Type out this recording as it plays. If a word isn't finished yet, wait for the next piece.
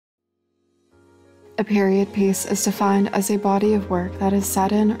A period piece is defined as a body of work that is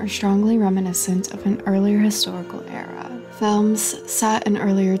set in or strongly reminiscent of an earlier historical era. Films set in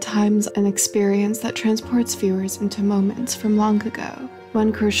earlier times, an experience that transports viewers into moments from long ago.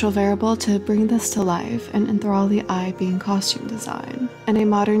 One crucial variable to bring this to life and enthrall the eye being costume design. In a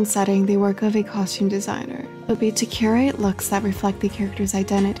modern setting, the work of a costume designer would be to curate looks that reflect the character's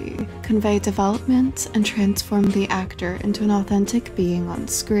identity, convey development, and transform the actor into an authentic being on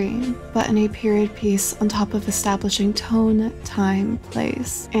screen. But in a period piece, on top of establishing tone, time,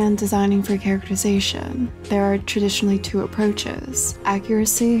 place, and designing for characterization, there are traditionally two approaches: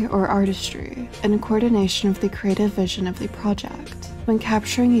 accuracy or artistry, in coordination of the creative vision of the project. When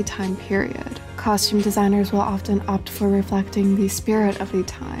capturing a time period, costume designers will often opt for reflecting the spirit of the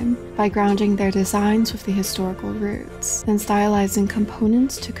time by grounding their designs with the historical roots, then stylizing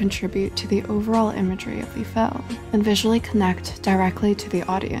components to contribute to the overall imagery of the film, and visually connect directly to the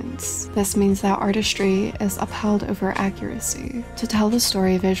audience. This means that artistry is upheld over accuracy, to tell the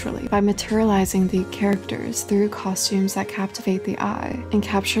story visually by materializing the characters through costumes that captivate the eye and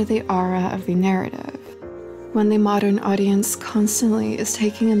capture the aura of the narrative. When the modern audience constantly is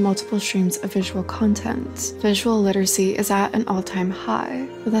taking in multiple streams of visual content, visual literacy is at an all-time high,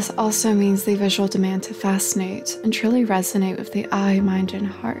 but this also means the visual demand to fascinate and truly resonate with the eye, mind, and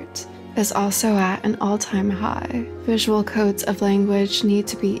heart is also at an all-time high. Visual codes of language need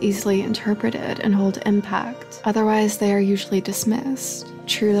to be easily interpreted and hold impact, otherwise they are usually dismissed.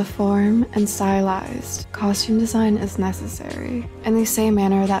 True to form and stylized, costume design is necessary, in the same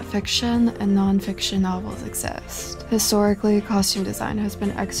manner that fiction and non-fiction novels exist. Historically, costume design has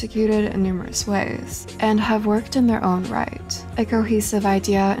been executed in numerous ways, and have worked in their own right. A cohesive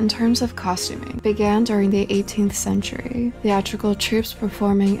idea in terms of costuming began during the 18th century. Theatrical troupes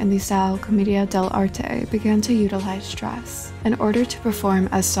performing in the style commedia dell'arte began to utilize dress in order to perform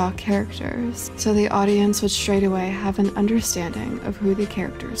as stock characters, so the audience would straightaway have an understanding of who the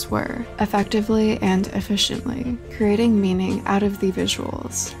characters were, effectively and efficiently, creating meaning out of the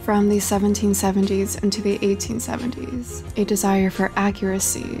visuals. From the 1770s into the 1870s, a desire for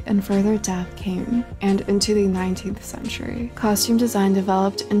accuracy and further depth came, and into the 19th century, costume design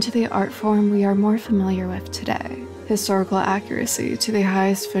developed into the art form we are more familiar with today. Historical accuracy to the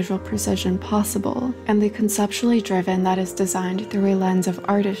highest visual precision possible, and the conceptually driven that is designed through a lens of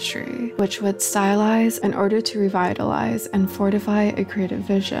artistry, which would stylize in order to revitalize and fortify a creative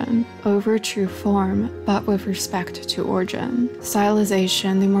vision over true form, but with respect to origin.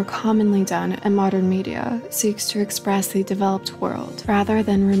 Stylization, the more commonly done in modern media, seeks to express the developed world, rather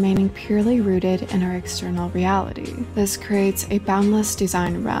than remaining purely rooted in our external reality. This creates a boundless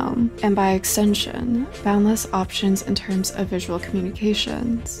design realm, and by extension, boundless options in terms of visual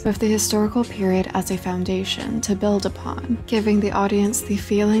communications, with the historical period as a foundation to build upon, giving the audience the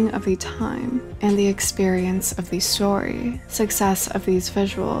feeling of the time and the experience of the story. Success of these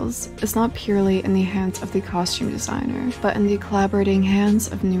visuals is not purely in the hands of the costume designer, but in the collaborating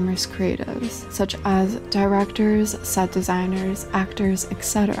hands of numerous creatives, such as directors, set designers, actors,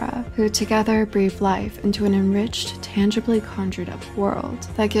 etc., who together breathe life into an enriched, tangibly conjured up world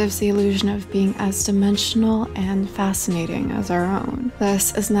that gives the illusion of being as dimensional and fascinating as our own.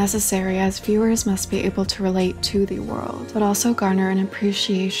 This is necessary as viewers must be able to relate to the world, but also garner an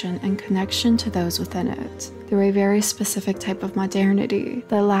appreciation and connection to those within it, through a very specific type of modernity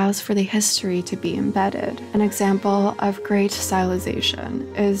that allows for the history to be embedded. An example of great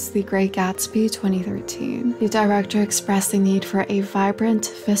stylization is The Great Gatsby 2013. The director expressed the need for a vibrant,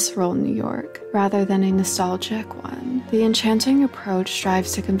 visceral New York, rather than a nostalgic one. The enchanting approach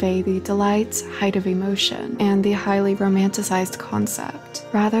strives to convey the delight, height of emotion, and the highly romanticized concept,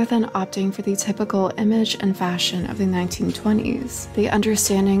 rather than opting for the typical image and fashion of the 1920s. The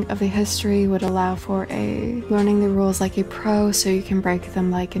understanding of the history would allow for a learning the rules like a pro so you can break them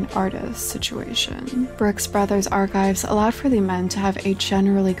like an artist situation. Brooks Brothers archives allowed for the men to have a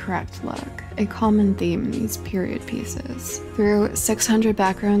generally correct look, a common theme in these period pieces. Through 600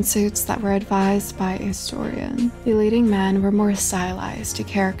 background suits that were advised by a historian, the leading men were more stylized to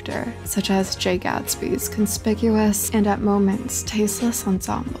character, such as Jay Gatsby's conspicuous and at moments tasteless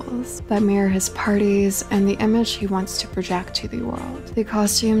ensembles that mirror his parties and the image he wants to project to the world. The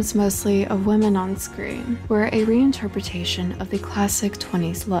costumes, mostly of women on screen, were a reinterpretation of the classic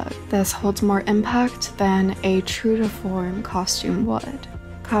 20s look. This holds more impact than a true-to-form costume would.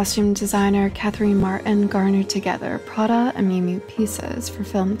 Costume designer Catherine Martin garnered together Prada and Miu Miu pieces for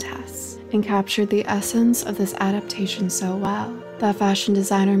film tests and captured the essence of this adaptation so well that fashion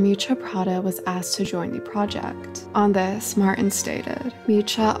designer Miuccia Prada was asked to join the project. On this, Martin stated,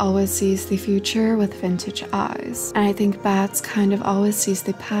 "Miuccia always sees the future with vintage eyes, and I think Bats kind of always sees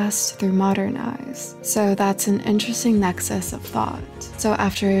the past through modern eyes. So that's an interesting nexus of thought." So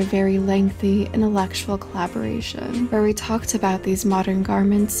after a very lengthy intellectual collaboration, where we talked about these modern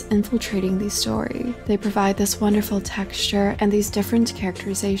garments infiltrating the story, they provide this wonderful texture and these different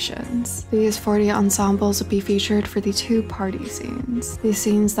characterizations. These 40 ensembles will be featured for the 2 party scenes, the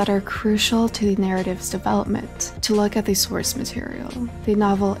scenes that are crucial to the narrative's development. To look at the source material, the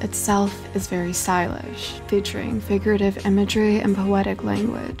novel itself is very stylish, featuring figurative imagery and poetic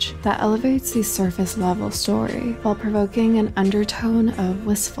language that elevates the surface level story while provoking an undertone of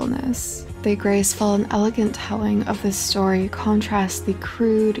wistfulness. The graceful and elegant telling of this story contrasts the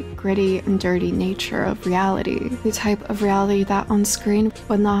crude, gritty, and dirty nature of reality, the type of reality that on screen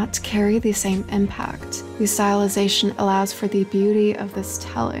would not carry the same impact. The stylization allows for the beauty of this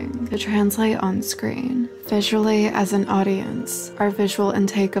telling to translate on screen. Visually, as an audience, our visual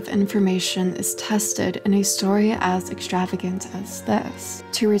intake of information is tested in a story as extravagant as this,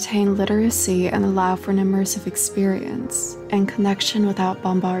 to retain literacy and allow for an immersive experience and connection without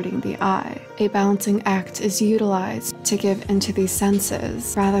bombarding the eye. A balancing act is utilized to give into the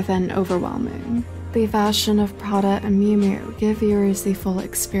senses rather than overwhelming. The fashion of Prada and Miu Miu give viewers the full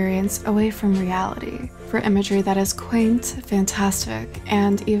experience away from reality, for imagery that is quaint, fantastic,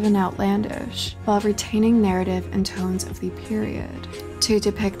 and even outlandish, while retaining narrative and tones of the period, to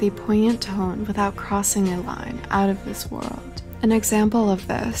depict the poignant tone without crossing a line out of this world. An example of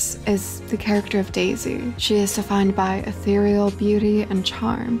this is the character of Daisy. She is defined by ethereal beauty and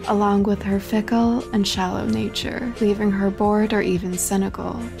charm, along with her fickle and shallow nature, leaving her bored or even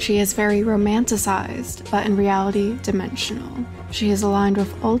cynical. She is very romanticized, but in reality dimensional. She is aligned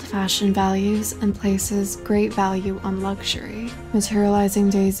with old-fashioned values and places great value on luxury, materializing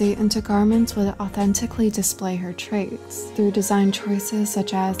Daisy into garments would authentically display her traits through design choices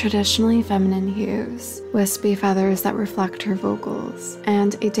such as traditionally feminine hues, wispy feathers that reflect her vocals,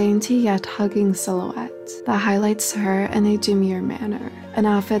 and a dainty yet hugging silhouette that highlights her in a demure manner. An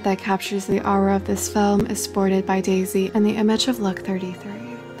outfit that captures the aura of this film is sported by Daisy in the image of Look 33.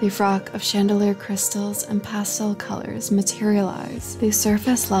 The frock of chandelier crystals and pastel colors materialize the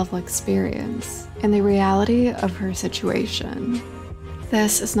surface level experience in the reality of her situation.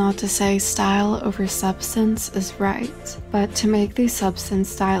 This is not to say style over substance is right, but to make the substance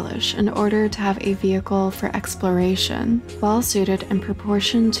stylish in order to have a vehicle for exploration, well suited in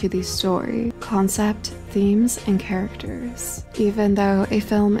proportion to the story, concept, themes, and characters. Even though a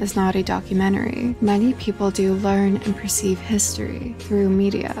film is not a documentary, many people do learn and perceive history through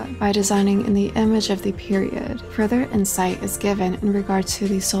media by designing in the image of the period. Further insight is given in regard to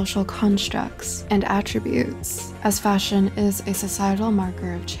the social constructs and attributes, as fashion is a societal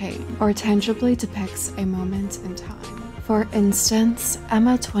marker of change, or tangibly depicts a moment in time. For instance,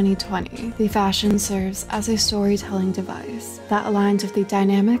 Emma 2020, the fashion serves as a storytelling device that aligns with the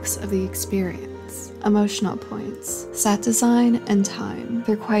dynamics of the experience. Emotional points, set design, and time.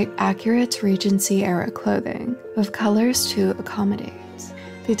 They're quite accurate Regency-era clothing, with colors to accommodate.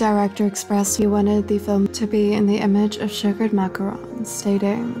 The director expressed he wanted the film to be in the image of sugared macarons,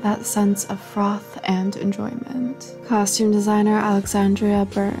 stating that sense of froth and enjoyment. Costume designer Alexandria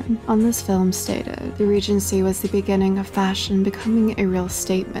Byrne on this film stated, "The Regency was the beginning of fashion becoming a real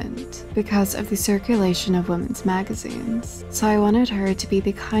statement because of the circulation of women's magazines. So I wanted her to be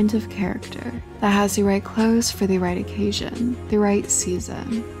the kind of character that has the right clothes for the right occasion, the right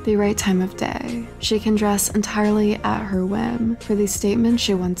season, the right time of day. She can dress entirely at her whim for the statement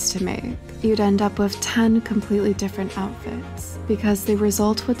she wants to make. You'd end up with 10 completely different outfits, because the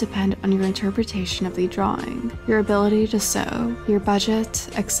result would depend on your interpretation of the drawing, your ability to sew, your budget,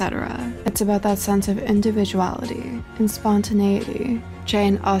 etc. It's about that sense of individuality and spontaneity."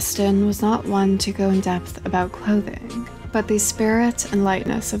 Jane Austen was not one to go in depth about clothing, but the spirit and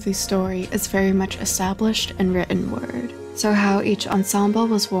lightness of the story is very much established in written word. So how each ensemble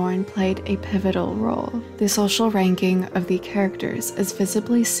was worn played a pivotal role. The social ranking of the characters is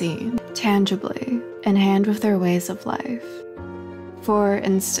visibly seen, tangibly, in hand with their ways of life. For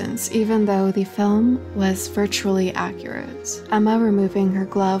instance, even though the film was virtually accurate, Emma removing her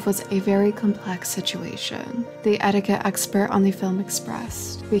glove was a very complex situation. The etiquette expert on the film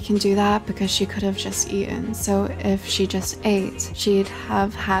expressed, "We can do that because she could have just eaten, so if she just ate, she'd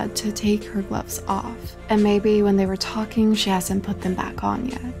have had to take her gloves off. And maybe when they were talking, she hasn't put them back on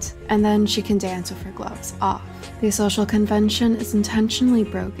yet. and then she can dance with her gloves off. The social convention is intentionally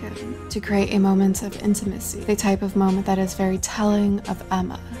broken to create a moment of intimacy, the type of moment that is very telling of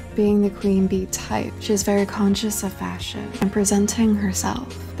Emma. Being the queen bee type, she is very conscious of fashion and presenting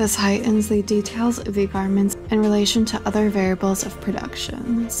herself. This heightens the details of the garments in relation to other variables of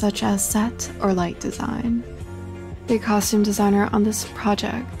production, such as set or light design. The costume designer on this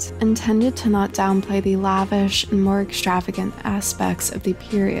project intended to not downplay the lavish and more extravagant aspects of the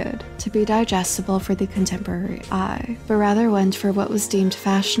period to be digestible for the contemporary eye, but rather went for what was deemed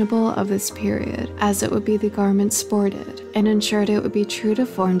fashionable of this period, as it would be the garment sported, and ensured it would be true to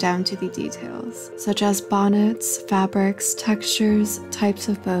form down to the details, such as bonnets, fabrics, textures, types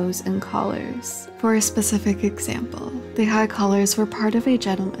of bows, and collars. For a specific example, the high collars were part of a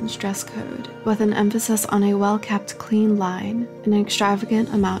gentleman's dress code, with an emphasis on a well-kept clean line and an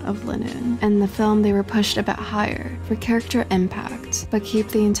extravagant amount of linen. In the film, they were pushed a bit higher for character impact, but keep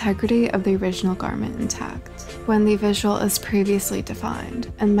the integrity of the original garment intact. When the visual is previously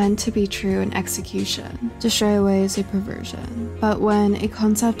defined and meant to be true in execution, to stray away is a perversion. But when a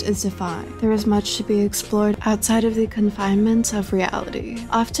concept is defined, there is much to be explored outside of the confinement of reality.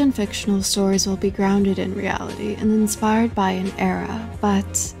 Often fictional stories will be grounded in reality and inspired by an era,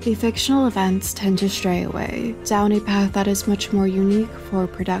 but the fictional events tend to stray away down a path that is much more unique for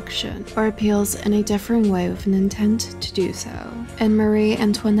production, or appeals in a differing way with an intent to do so. In Marie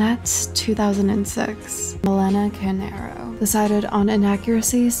Antoinette's 2006, Milena Canero decided on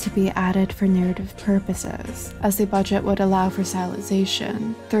inaccuracies to be added for narrative purposes, as the budget would allow for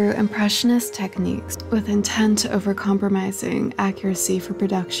stylization, through impressionist techniques with intent over compromising accuracy for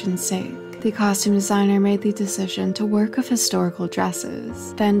production's sake. The costume designer made the decision to work with historical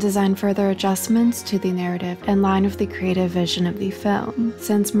dresses, then design further adjustments to the narrative in line with the creative vision of the film.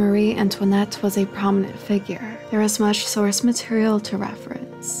 Since Marie Antoinette was a prominent figure, there was much source material to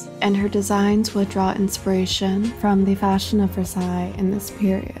reference, and her designs would draw inspiration from the fashion of Versailles in this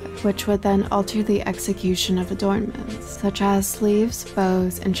period, which would then alter the execution of adornments, such as sleeves,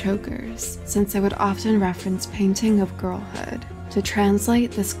 bows, and chokers, since they would often reference painting of girlhood to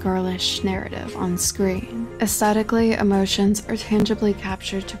translate this girlish narrative on screen. Aesthetically, emotions are tangibly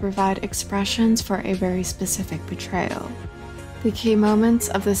captured to provide expressions for a very specific portrayal. The key moments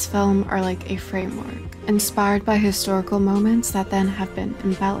of this film are like a framework, inspired by historical moments that then have been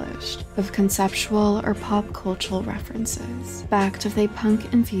embellished with conceptual or pop cultural references, backed with a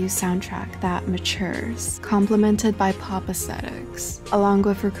punk-infused soundtrack that matures, complemented by pop aesthetics, along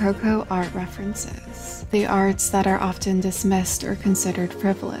with Rococo art references, the arts that are often dismissed or considered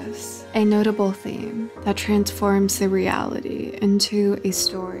frivolous. A notable theme that transforms the reality into a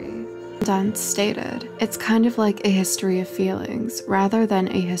story. Dunst stated, "It's kind of like a history of feelings rather than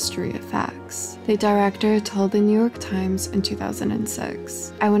a history of facts." The director told the New York Times in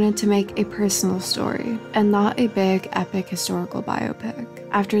 2006, "I wanted to make a personal story and not a big epic historical biopic.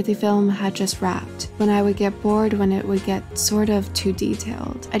 After the film had just wrapped, when I would get bored when it would get sort of too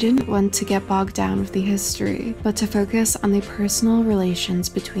detailed, I didn't want to get bogged down with the history, but to focus on the personal relations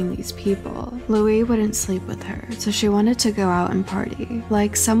between these people. Louis wouldn't sleep with her, so she wanted to go out and party,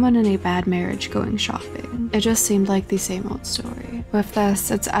 like someone in a bad marriage going shopping. It just seemed like the same old story." With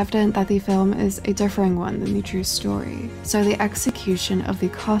this, it's evident that the film is a differing one than the true story, so the execution of the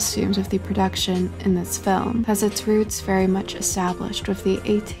costumes of the production in this film has its roots very much established with the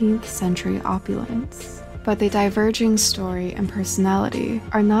 18th century opulence. But the diverging story and personality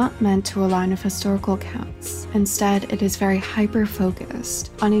are not meant to align with historical accounts. Instead, it is very hyper-focused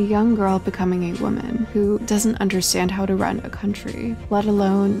on a young girl becoming a woman who doesn't understand how to run a country, let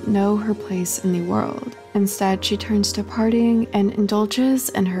alone know her place in the world. Instead, she turns to partying and indulges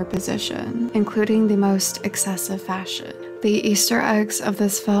in her position, including the most excessive fashion. The Easter eggs of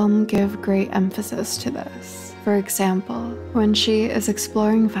this film give great emphasis to this. For example, when she is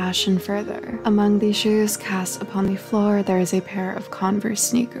exploring fashion further, among the shoes cast upon the floor there is a pair of Converse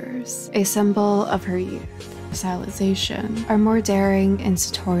sneakers, a symbol of her youth. Stylization are more daring and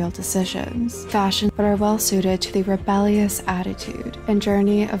sartorial decisions, fashion but are well suited to the rebellious attitude and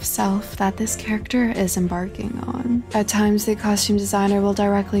journey of self that this character is embarking on. At times, the costume designer will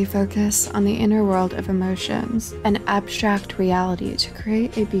directly focus on the inner world of emotions and abstract reality to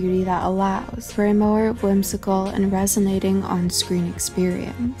create a beauty that allows for a more whimsical and resonating on-screen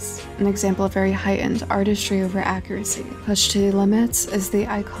experience. An example of very heightened artistry over accuracy, pushed to the limits, is the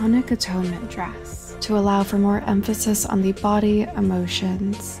iconic atonement dress, to allow for more emphasis on the body,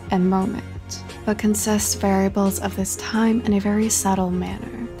 emotions, and moment, but consists variables of this time in a very subtle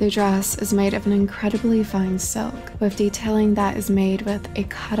manner The dress is made of an incredibly fine silk, with detailing that is made with a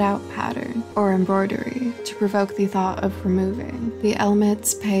cutout pattern or embroidery to provoke the thought of removing. The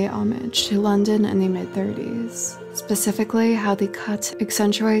elements pay homage to London in the mid-30s. Specifically, how the cut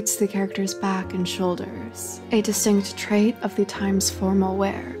accentuates the character's back and shoulders, a distinct trait of the time's formal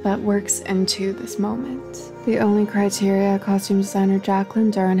wear, but works into this moment. The only criteria costume designer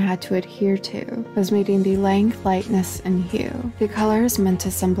Jacqueline Durran had to adhere to was meeting the length, lightness, and hue. The color is meant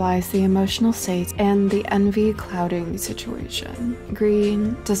to symbolize the emotional state and the envy clouding the situation.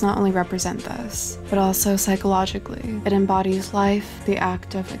 Green does not only represent this, but also psychologically. It embodies life, the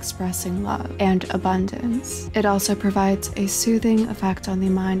act of expressing love, and abundance. It also provides a soothing effect on the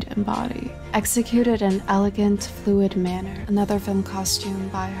mind and body, executed in an elegant, fluid manner. Another film costume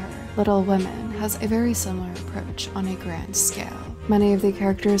by her, Little Women, has a very similar approach on a grand scale. Many of the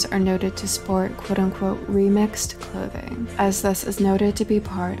characters are noted to sport quote-unquote remixed clothing, as this is noted to be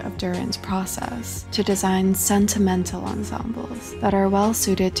part of Durran's process to design sentimental ensembles that are well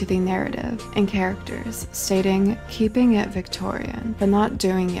suited to the narrative and characters, stating, keeping it Victorian, but not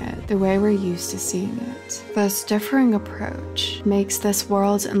doing it the way we're used to seeing it. This differing approach makes this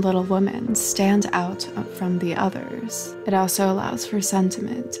world in Little Women stand out from the others. It also allows for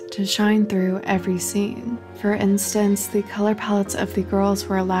sentiment to shine through every scene. For instance, the color palettes of the girls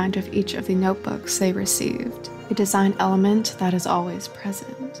were aligned with each of the notebooks they received, a design element that is always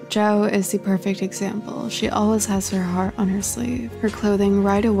present. Jo is the perfect example. She always has her heart on her sleeve. Her clothing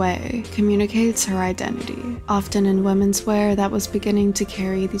right away communicates her identity, often in women's wear that was beginning to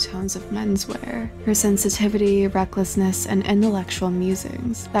carry the tones of menswear. Her sensitivity, recklessness, and intellectual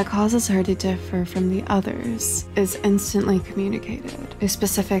musings that causes her to differ from the others is instantly communicated. A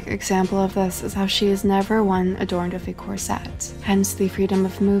specific example of this is how she is never one adorned with a corset, hence the freedom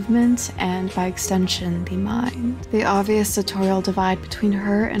of movement and, by extension, the mind. The obvious sartorial divide between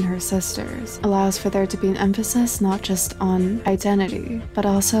her and her sisters allows for there to be an emphasis not just on identity, but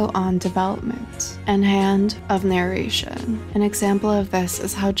also on development and hand of narration. An example of this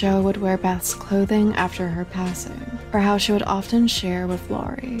is how Jo would wear Beth's clothing after her passing, or how she would often share with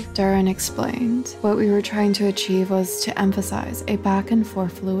Laurie. Durran explained, what we were trying to achieve was to emphasize a back and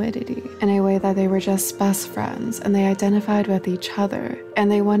forth fluidity in a way that they were just best friends and they identified with each other and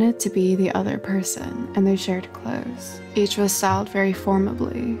they wanted to be the other person and they shared clothes. Each was styled very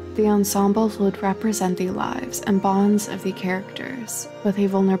formably. The ensembles would represent the lives and bonds of the characters, with a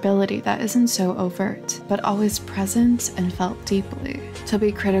vulnerability that isn't so overt, but always present and felt deeply. To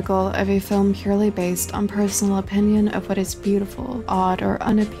be critical of a film purely based on personal opinion of what is beautiful, odd, or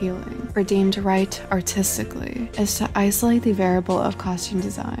unappealing, or deemed right artistically, is to isolate the variable of costume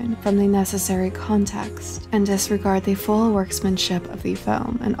design from the necessary context, and disregard the full workmanship of the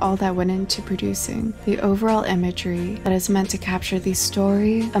film and all that went into producing the overall imagery that is meant to capture the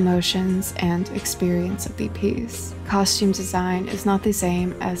story, emotions, and experience of the piece. Costume design is not the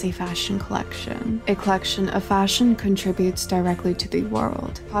same as a fashion collection. A collection of fashion contributes directly to the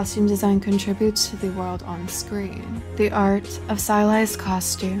world. Costume design contributes to the world on screen. The art of stylized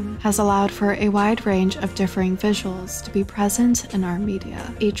costume has allowed for a wide range of differing visuals to be present in our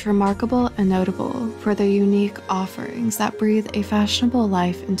media, each remarkable and notable for their unique offerings that breathe a fashionable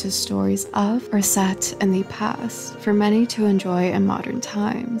life into stories of or set in the past for many to enjoy in modern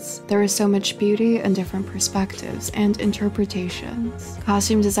times. There is so much beauty in different perspectives and interpretations.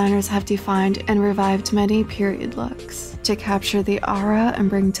 Costume designers have defined and revived many period looks to capture the aura and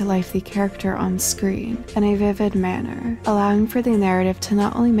bring to life the character on screen in a vivid manner, allowing for the narrative to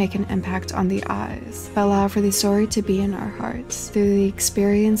not only make an impact on the eyes, but allow for the story to be in our hearts through the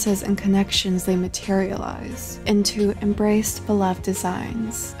experiences and connections they materialize into embraced, beloved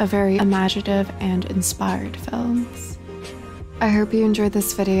designs of very imaginative and inspired films. I hope you enjoyed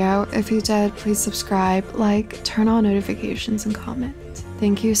this video. If you did, please subscribe, like, turn on notifications, and comment.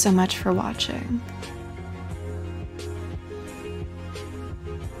 Thank you so much for watching.